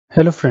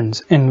Hello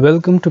friends and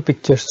welcome to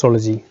Picture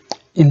Astrology.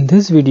 In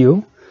this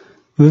video,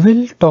 we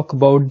will talk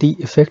about the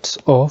effects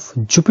of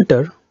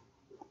Jupiter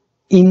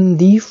in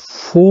the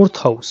 4th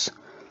house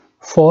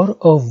for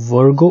a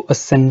Virgo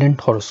Ascendant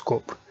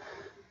horoscope,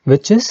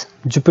 which is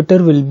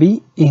Jupiter will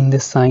be in the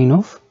sign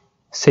of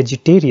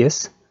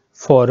Sagittarius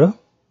for a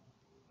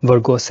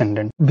Virgo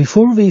Ascendant.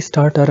 Before we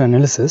start our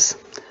analysis,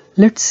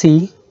 let's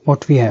see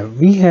what we have.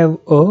 We have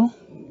a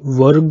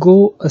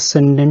Virgo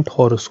Ascendant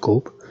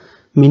horoscope,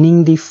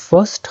 meaning the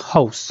first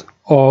house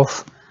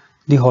of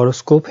the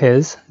horoscope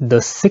has the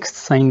 6th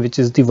sign, which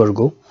is the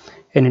Virgo,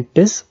 and it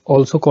is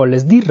also called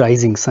as the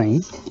rising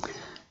sign.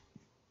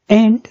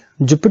 And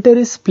Jupiter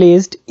is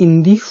placed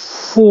in the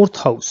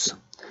 4th house.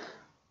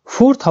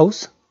 4th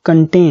house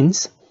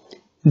contains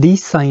the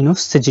sign of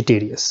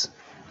Sagittarius,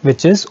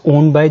 which is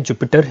owned by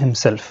Jupiter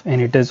himself,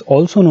 and it is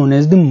also known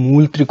as the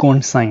Mool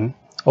Trikon sign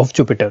of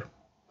Jupiter.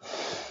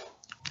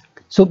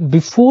 So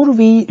before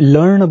we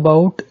learn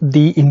about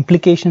the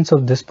implications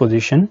of this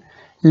position,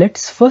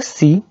 let's first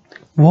see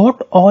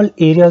what all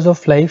areas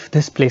of life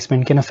this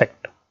placement can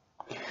affect.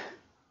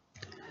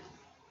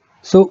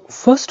 So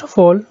first of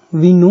all,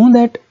 we know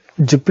that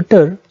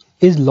Jupiter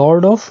is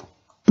lord of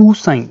two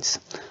signs.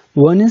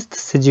 One is the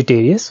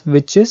Sagittarius,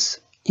 which is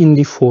in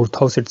the 4th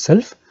house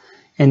itself,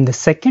 and the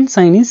second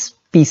sign is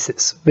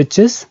Pisces, which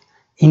is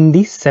in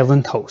the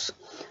 7th house.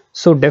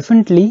 So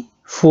definitely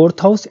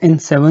 4th house and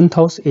 7th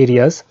house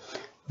areas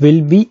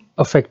will be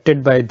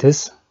affected by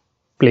this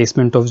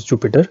placement of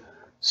Jupiter.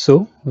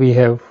 So we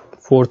have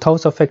 4th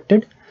house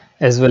affected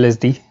as well as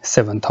the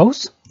 7th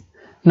house.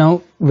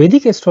 Now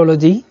Vedic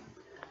astrology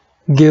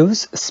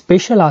gives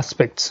special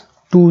aspects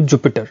to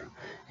Jupiter,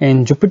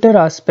 and Jupiter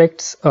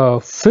aspects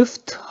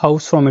 5th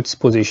house from its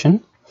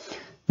position,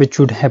 which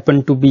would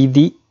happen to be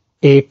the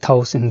 8th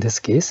house in this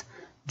case.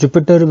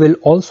 Jupiter will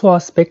also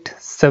aspect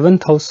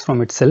 7th house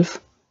from itself,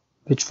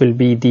 which will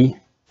be the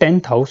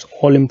 10th house,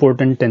 all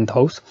important 10th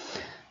house.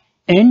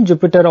 And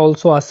Jupiter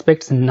also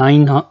aspects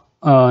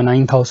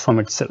 9th house from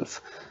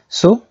itself.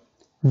 So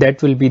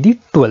that will be the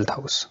 12th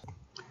house.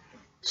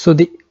 So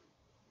the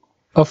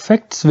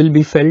effects will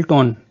be felt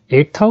on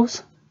 8th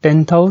house,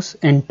 10th house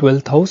and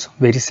 12th house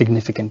very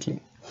significantly.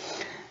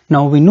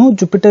 Now we know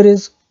Jupiter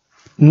is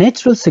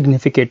natural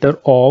significator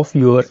of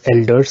your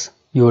elders,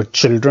 your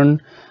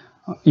children,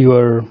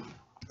 your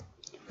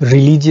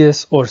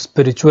religious or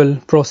spiritual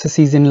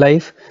processes in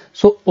life.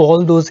 So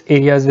all those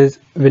areas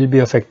will be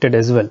affected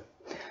as well.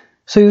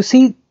 So you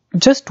see,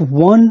 just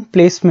one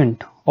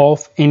placement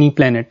of any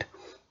planet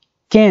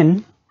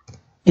can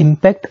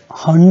impact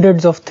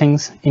hundreds of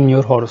things in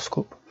your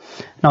horoscope.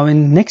 Now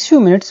in next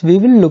few minutes, we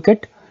will look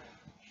at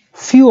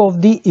few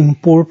of the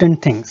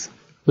important things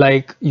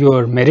like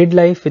your married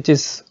life, which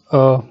is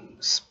given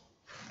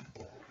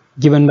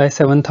by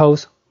 7th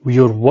house,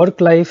 your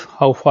work life,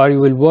 how far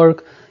you will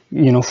work,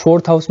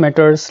 4th house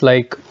matters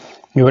like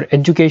your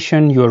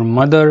education, your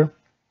mother,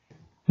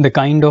 the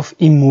kind of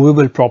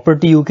immovable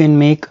property you can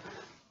make.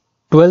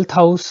 12th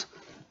house,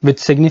 which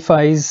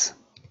signifies,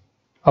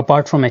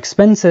 apart from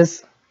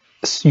expenses,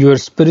 your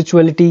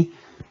spirituality,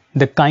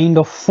 the kind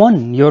of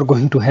fun you're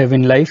going to have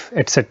in life,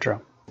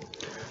 etc.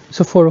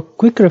 So for a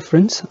quick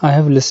reference, I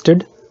have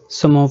listed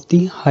some of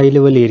the high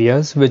level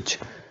areas which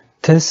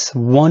this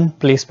one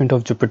placement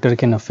of Jupiter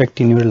can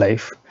affect in your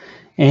life.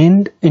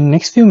 And in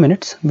next few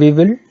minutes, we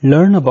will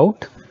learn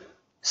about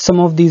some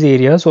of these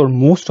areas or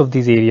most of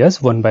these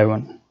areas one by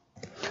one.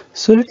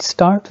 So let's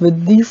start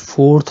with the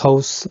 4th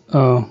house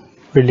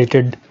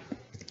related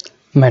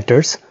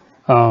matters.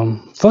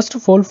 First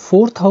of all,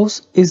 4th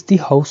house is the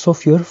house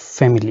of your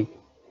family,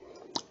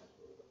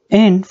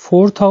 and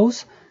 4th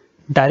house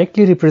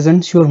directly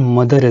represents your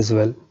mother as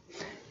well.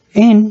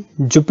 And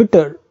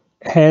Jupiter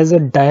has a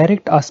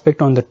direct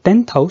aspect on the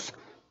 10th house,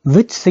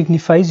 which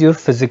signifies your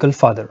physical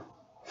father.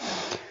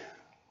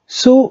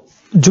 So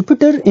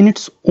Jupiter in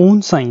its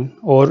own sign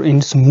or in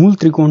its Mool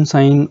Trikon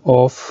sign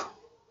of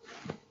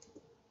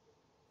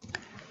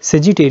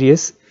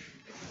Sagittarius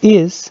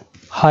is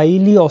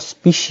highly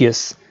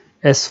auspicious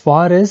as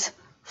far as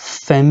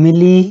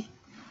family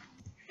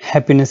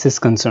happiness is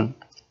concerned.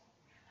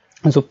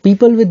 And so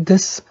people with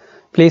this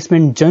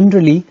placement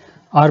generally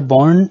are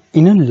born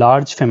in a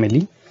large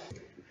family.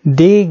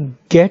 They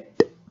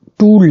get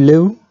to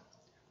live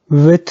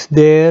with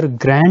their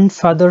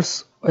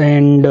grandfathers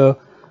and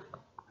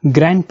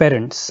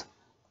grandparents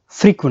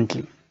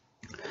frequently.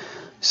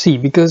 See,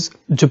 because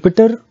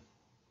Jupiter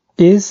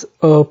is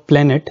a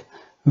planet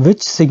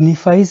which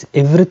signifies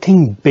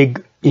everything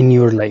big in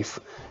your life.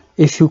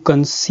 If you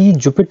can see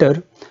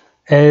Jupiter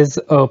as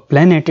a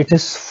planet, it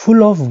is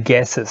full of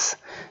gases.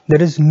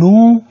 There is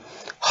no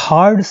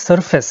hard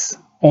surface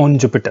on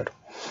Jupiter,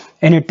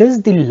 and it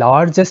is the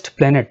largest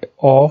planet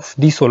of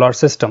the solar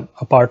system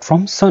apart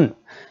from Sun.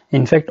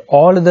 In fact,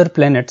 all other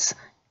planets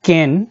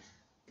can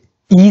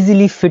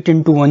easily fit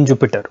into one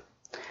Jupiter.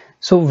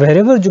 So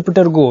wherever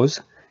Jupiter goes,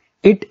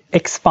 it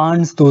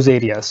expands those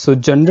areas. So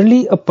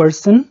generally a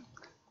person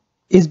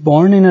is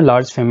born in a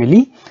large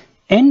family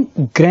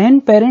and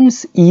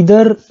grandparents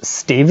either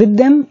stay with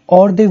them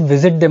or they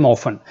visit them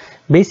often.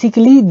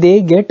 Basically,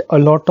 they get a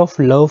lot of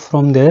love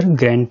from their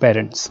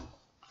grandparents.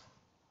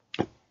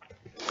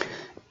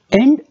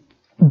 And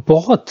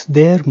both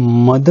their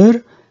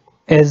mother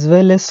as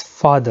well as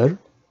father,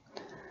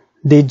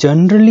 they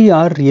generally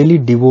are really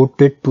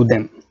devoted to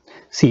them.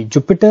 See,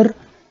 Jupiter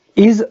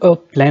is a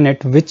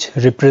planet which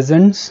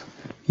represents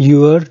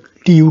your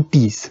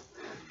duties.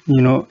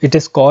 It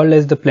is called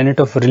as the planet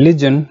of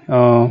religion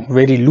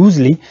very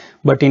loosely,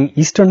 but in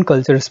Eastern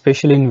culture,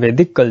 especially in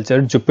Vedic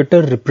culture,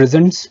 Jupiter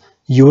represents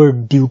your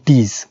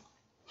duties,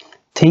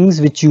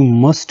 things which you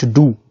must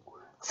do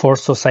for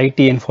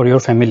society and for your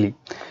family.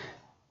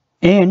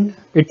 And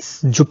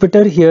it's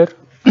Jupiter here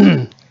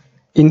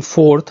in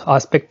 4th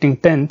aspecting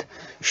 10th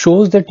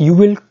shows that you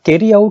will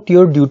carry out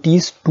your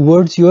duties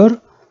towards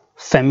your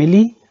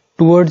family,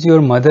 towards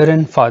your mother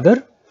and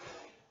father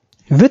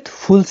with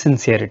full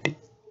sincerity.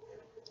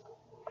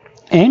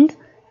 And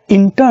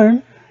in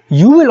turn,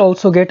 you will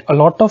also get a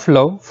lot of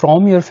love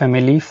from your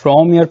family,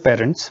 from your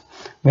parents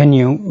when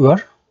you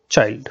were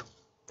child.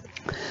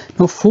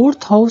 Now,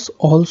 4th house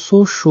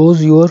also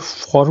shows your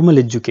formal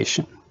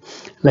education,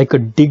 like a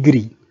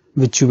degree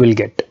which you will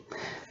get.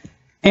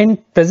 And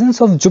presence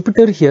of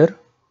Jupiter here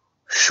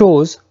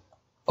shows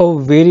a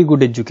very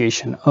good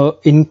education, a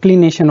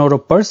inclination or a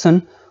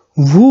person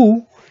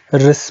who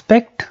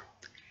respect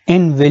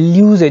and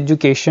values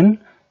education,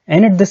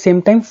 and at the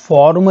same time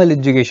formal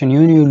education.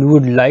 You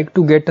would like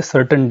to get a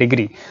certain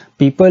degree.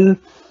 People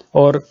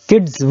or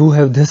kids who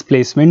have this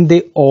placement,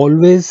 they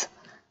always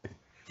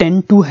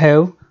tend to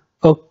have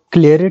a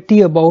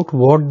clarity about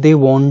what they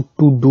want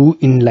to do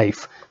in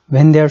life.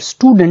 When they are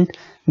student,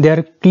 they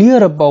are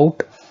clear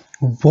about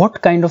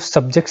what kind of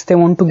subjects they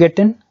want to get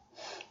in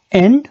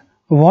and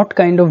what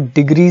kind of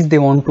degrees they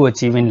want to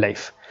achieve in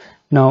life.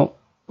 Now,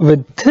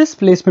 with this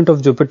placement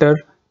of Jupiter,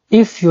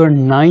 if your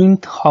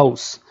 9th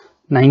house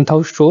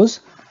shows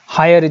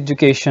higher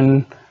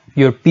education,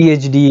 your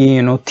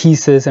PhD,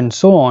 thesis and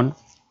so on.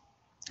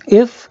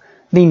 If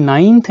the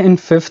 9th and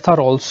 5th are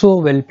also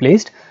well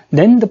placed,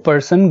 then the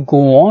person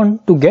go on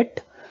to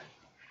get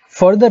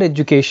further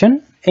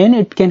education, and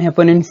it can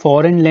happen in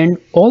foreign land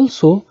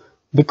also,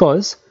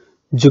 because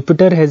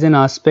Jupiter has an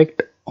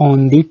aspect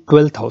on the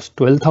 12th house.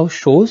 12th house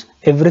shows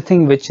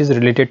everything which is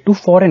related to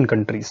foreign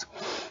countries.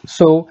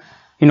 So,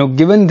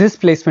 given this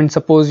placement,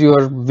 suppose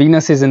your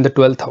Venus is in the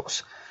 12th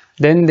house,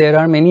 then there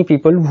are many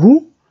people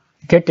who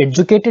get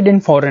educated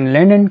in foreign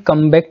land and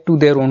come back to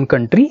their own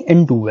country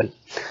and do well.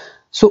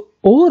 So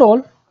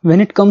overall, when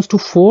it comes to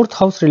 4th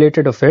house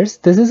related affairs,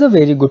 this is a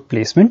very good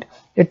placement.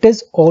 It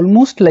is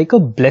almost like a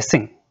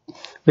blessing,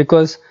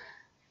 because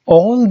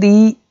all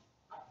the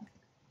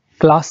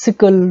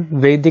classical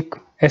Vedic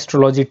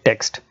astrology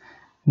text,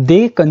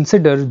 they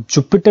consider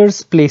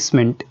Jupiter's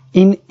placement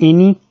in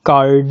any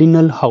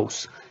cardinal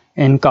house,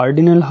 and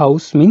cardinal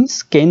house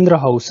means Kendra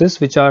houses,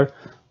 which are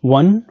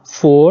 1,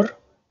 4,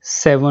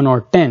 7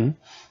 or 10.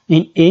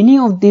 In any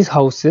of these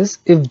houses,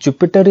 if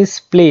Jupiter is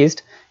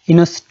placed in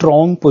a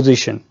strong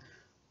position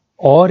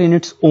or in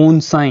its own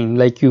sign,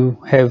 like you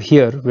have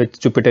here with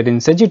Jupiter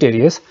in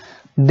Sagittarius,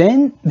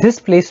 then this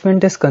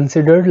placement is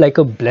considered like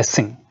a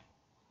blessing.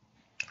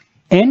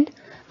 And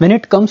when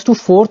it comes to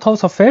 4th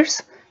house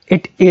affairs,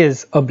 it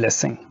is a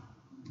blessing.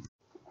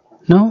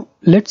 Now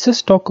let's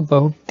just talk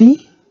about the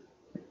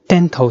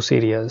 10th house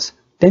areas.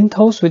 10th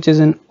house, which is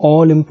an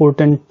all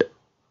important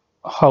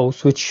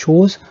house, which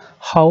shows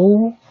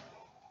how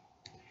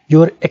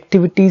your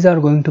activities are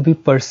going to be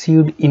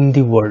perceived in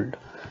the world.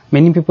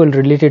 Many people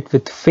relate it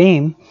with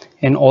fame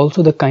and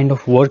also the kind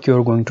of work you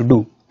are going to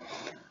do.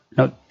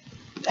 Now,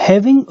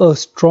 having a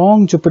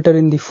strong Jupiter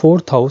in the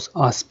 4th house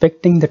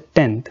aspecting the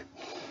 10th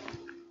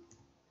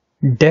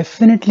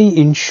definitely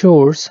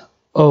ensures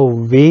a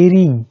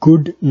very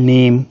good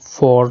name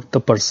for the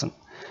person.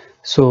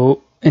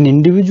 So an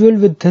individual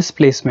with this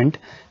placement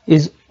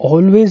is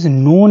always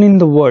known in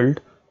the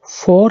world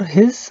for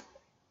his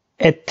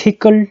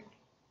ethical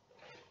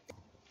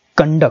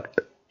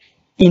conduct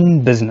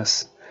in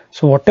business.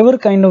 So whatever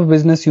kind of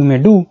business you may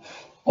do,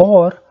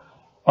 or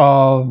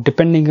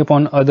depending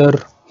upon other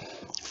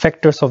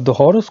factors of the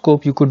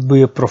horoscope, you could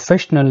be a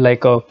professional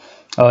like a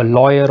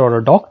lawyer or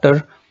a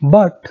doctor,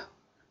 but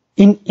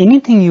in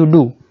anything you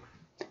do,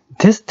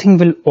 this thing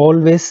will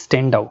always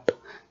stand out,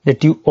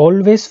 that you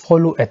always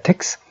follow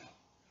ethics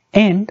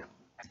and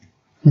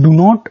do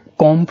not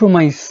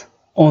compromise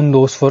on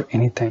those for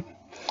anything.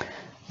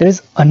 There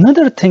is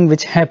another thing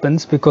which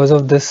happens because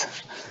of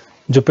this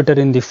Jupiter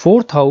in the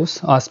 4th house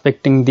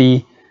aspecting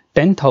the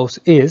 10th house,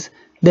 is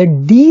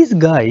that these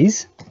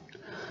guys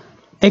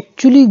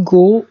actually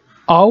go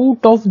out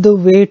of the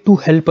way to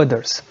help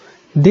others.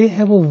 They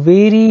have a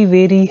very,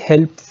 very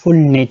helpful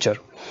nature.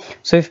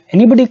 So if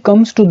anybody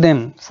comes to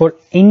them for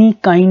any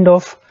kind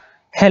of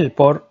help,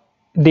 or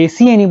they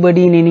see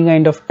anybody in any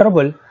kind of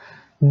trouble,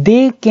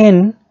 they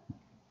can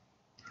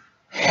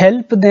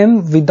help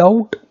them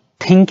without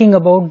thinking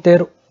about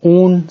their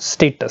own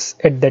status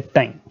at that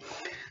time.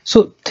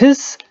 So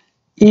this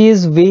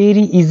is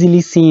very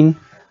easily seen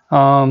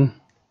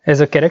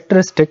as a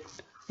characteristic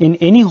in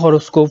any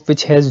horoscope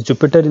which has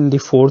Jupiter in the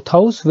 4th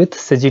house with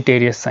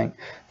Sagittarius sign,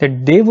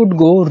 that they would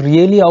go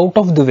really out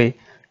of the way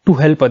to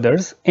help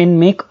others and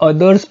make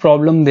others'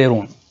 problem their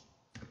own.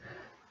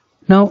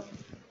 Now,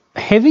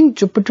 having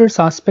Jupiter's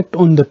aspect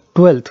on the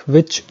 12th,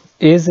 which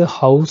is a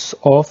house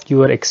of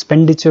your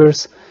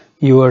expenditures,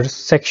 your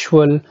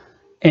sexual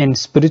and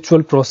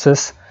spiritual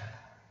process,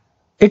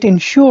 it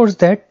ensures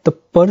that the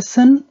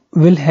person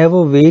will have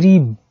a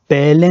very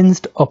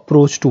balanced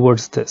approach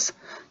towards this.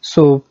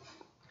 So,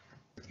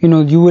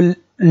 you will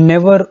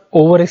never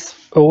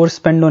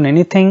overspend on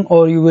anything,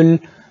 or you will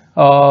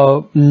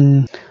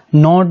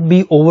not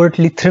be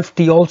overtly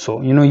thrifty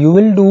also. You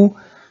will do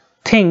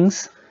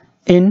things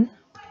in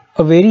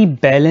a very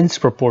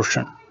balanced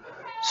proportion.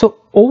 So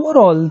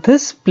overall,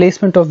 this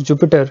placement of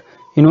Jupiter,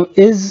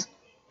 is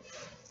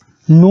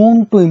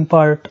known to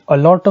impart a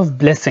lot of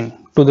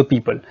blessing to the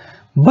people.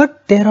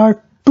 But there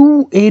are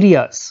two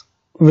areas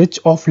which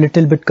of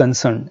little bit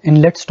concern,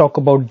 and let's talk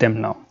about them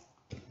now.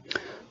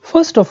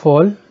 First of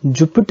all,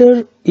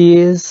 Jupiter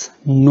is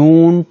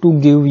known to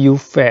give you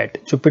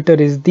fat. Jupiter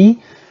is the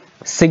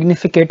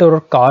significator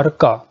or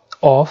karaka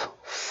of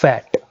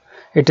fat.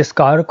 It is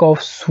karaka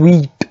of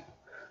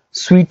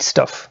sweet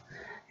stuff.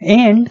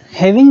 And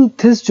having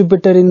this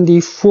Jupiter in the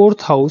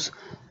 4th house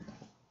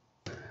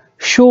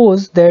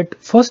shows that,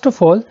 first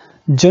of all,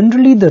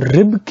 generally the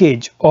rib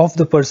cage of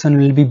the person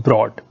will be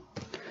broad,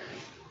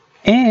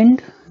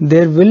 and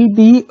there will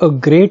be a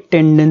great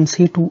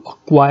tendency to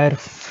acquire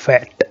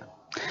fat.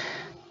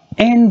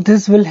 And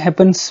this will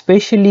happen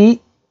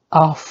especially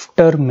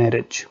after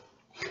marriage.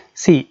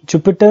 See,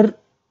 Jupiter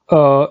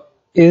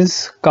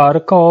is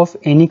karaka of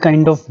any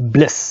kind of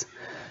bliss,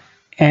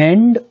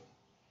 and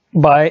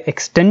by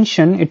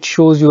extension it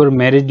shows your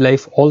married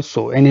life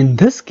also. And in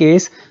this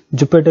case,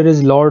 Jupiter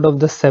is lord of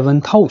the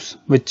 7th house,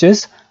 which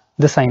is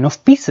the sign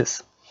of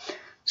Pisces.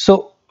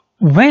 So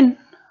when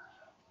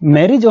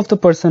marriage of the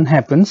person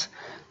happens,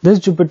 this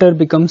Jupiter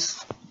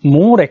becomes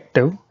more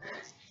active,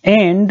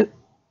 and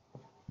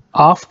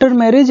after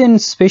marriage, and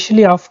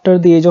especially after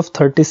the age of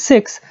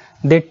 36,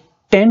 they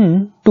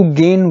tend to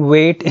gain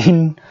weight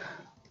in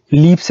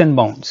leaps and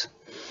bounds.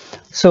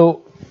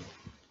 So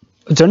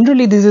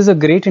generally this is a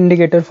great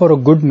indicator for a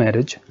good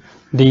marriage.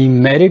 The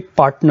married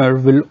partner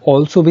will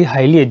also be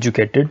highly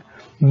educated,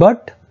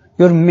 but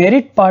your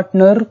married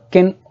partner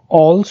can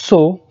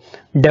also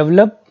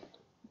develop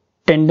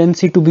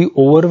tendency to be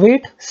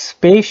overweight,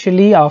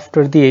 especially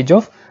after the age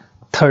of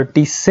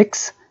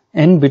 36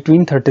 and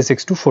between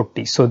 36 to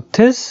 40. So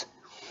this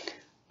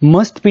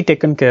must be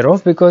taken care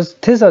of, because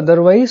this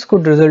otherwise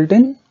could result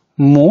in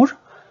more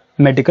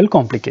medical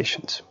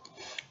complications.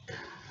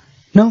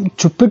 Now,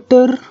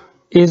 Jupiter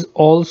is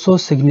also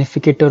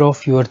significator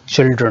of your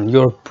children,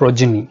 your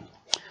progeny,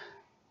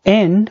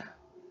 and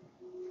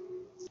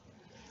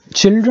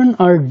children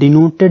are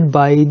denoted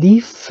by the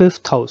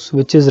 5th house,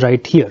 which is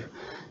right here.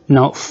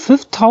 Now,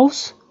 5th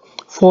house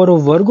for a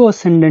Virgo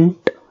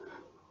Ascendant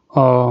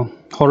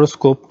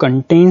horoscope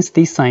contains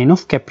the sign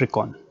of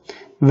Capricorn,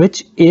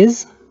 which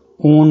is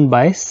owned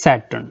by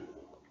Saturn.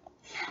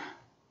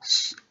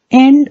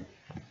 And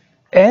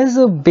as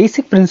a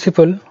basic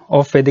principle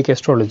of Vedic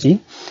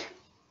astrology,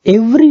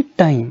 every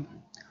time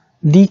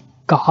the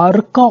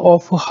karaka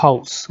of a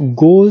house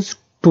goes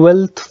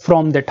 12th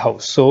from that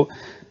house, so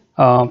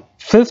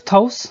 5th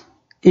house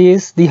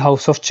is the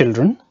house of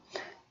children,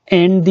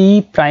 and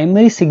the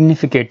primary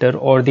significator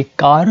or the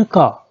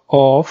karaka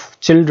of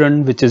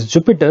children, which is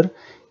Jupiter,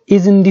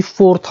 is in the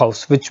 4th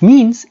house, which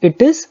means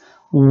it is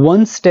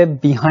one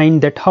step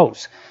behind that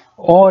house,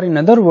 or in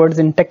other words,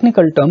 in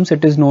technical terms,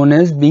 it is known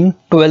as being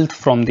 12th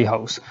from the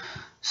house.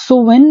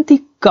 So when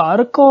the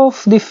karaka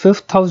of the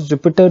 5th house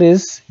Jupiter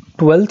is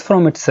 12th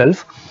from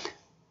itself,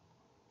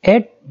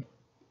 at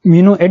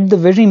the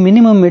very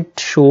minimum it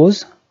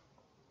shows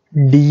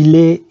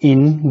delay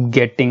in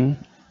getting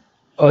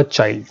a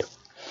child.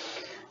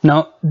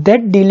 Now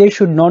that delay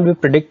should not be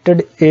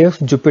predicted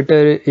if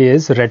Jupiter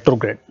is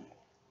retrograde.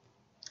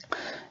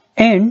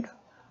 And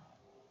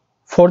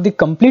for the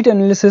complete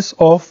analysis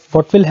of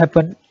what will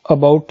happen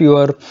about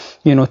your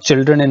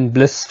children and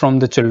bliss from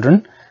the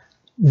children,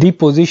 the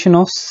position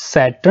of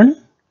Saturn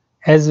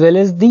as well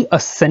as the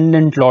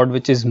ascendant lord,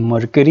 which is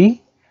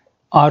Mercury,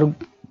 are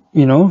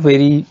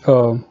very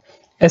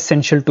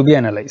essential to be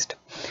analyzed.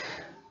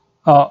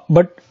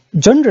 But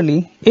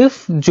generally,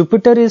 if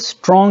Jupiter is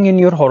strong in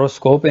your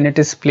horoscope and it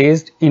is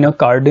placed in a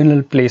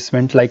cardinal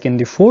placement like in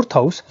the 4th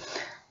house,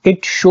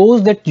 it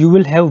shows that you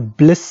will have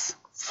bliss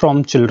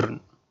from children.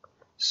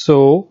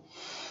 So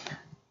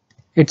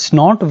it's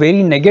not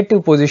very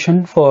negative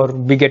position for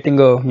begetting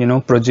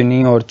a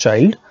progeny or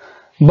child,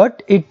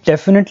 but it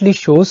definitely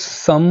shows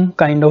some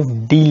kind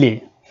of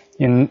delay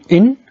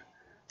in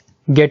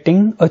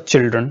getting a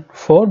children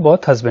for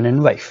both husband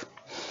and wife.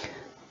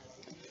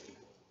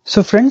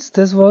 So friends,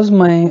 this was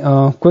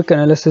my quick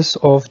analysis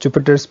of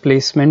Jupiter's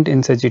placement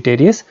in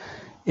Sagittarius.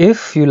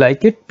 If you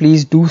like it,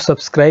 please do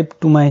subscribe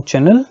to my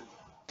channel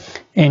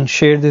and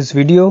share this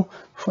video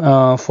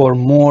for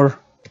more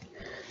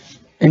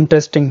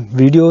interesting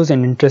videos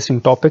and interesting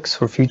topics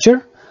for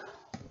future.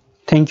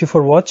 Thank you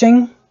for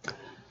watching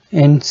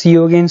and see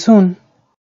you again soon.